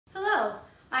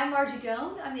I'm Margie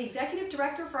Doan. I'm the Executive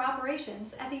Director for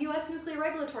Operations at the U.S. Nuclear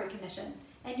Regulatory Commission,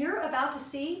 and you're about to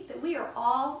see that we are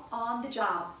all on the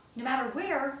job, no matter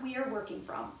where we are working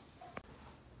from.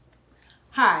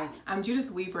 Hi, I'm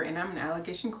Judith Weaver, and I'm an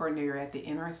allegation coordinator at the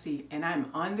NRC, and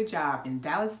I'm on the job in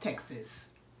Dallas, Texas.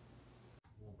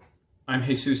 I'm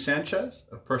Jesus Sanchez,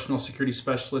 a personal security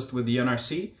specialist with the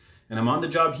NRC, and I'm on the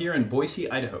job here in Boise,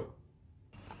 Idaho.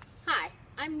 Hi,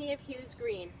 I'm Neve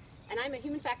Hughes-Green, and I'm a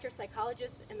human factors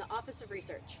psychologist in the Office of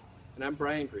Research. And I'm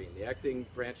Brian Green, the acting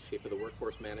branch chief of the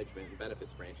Workforce Management and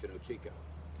Benefits branch in Ochico.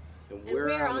 And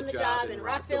we're on the job in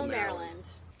Rockville, Maryland.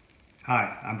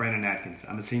 Hi, I'm Brandon Atkins.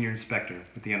 I'm a senior inspector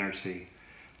with the NRC.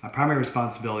 My primary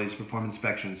responsibility is to perform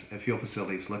inspections at fuel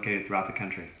facilities located throughout the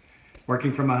country.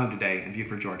 Working from my home today in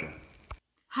Beaufort, Georgia.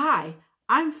 Hi,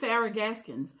 I'm Farrah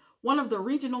Gaskins, one of the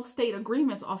Regional State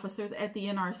Agreements Officers at the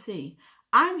NRC.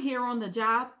 I'm here on the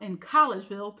job in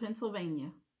Collegeville,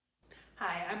 Pennsylvania.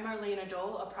 Hi, I'm Marlena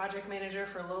Dole, a project manager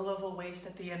for low-level waste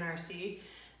at the NRC,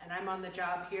 and I'm on the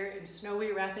job here in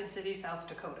snowy Rapid City, South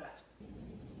Dakota.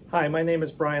 Hi, my name is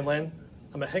Brian Lynn.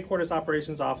 I'm a headquarters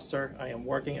operations officer. I am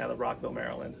working out of Rockville,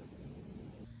 Maryland.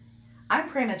 I'm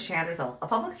Prema Chanderthal, a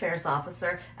public affairs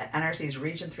officer at NRC's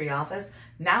Region 3 office,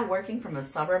 now working from a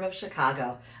suburb of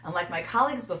Chicago. And like my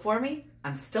colleagues before me,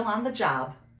 I'm still on the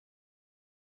job.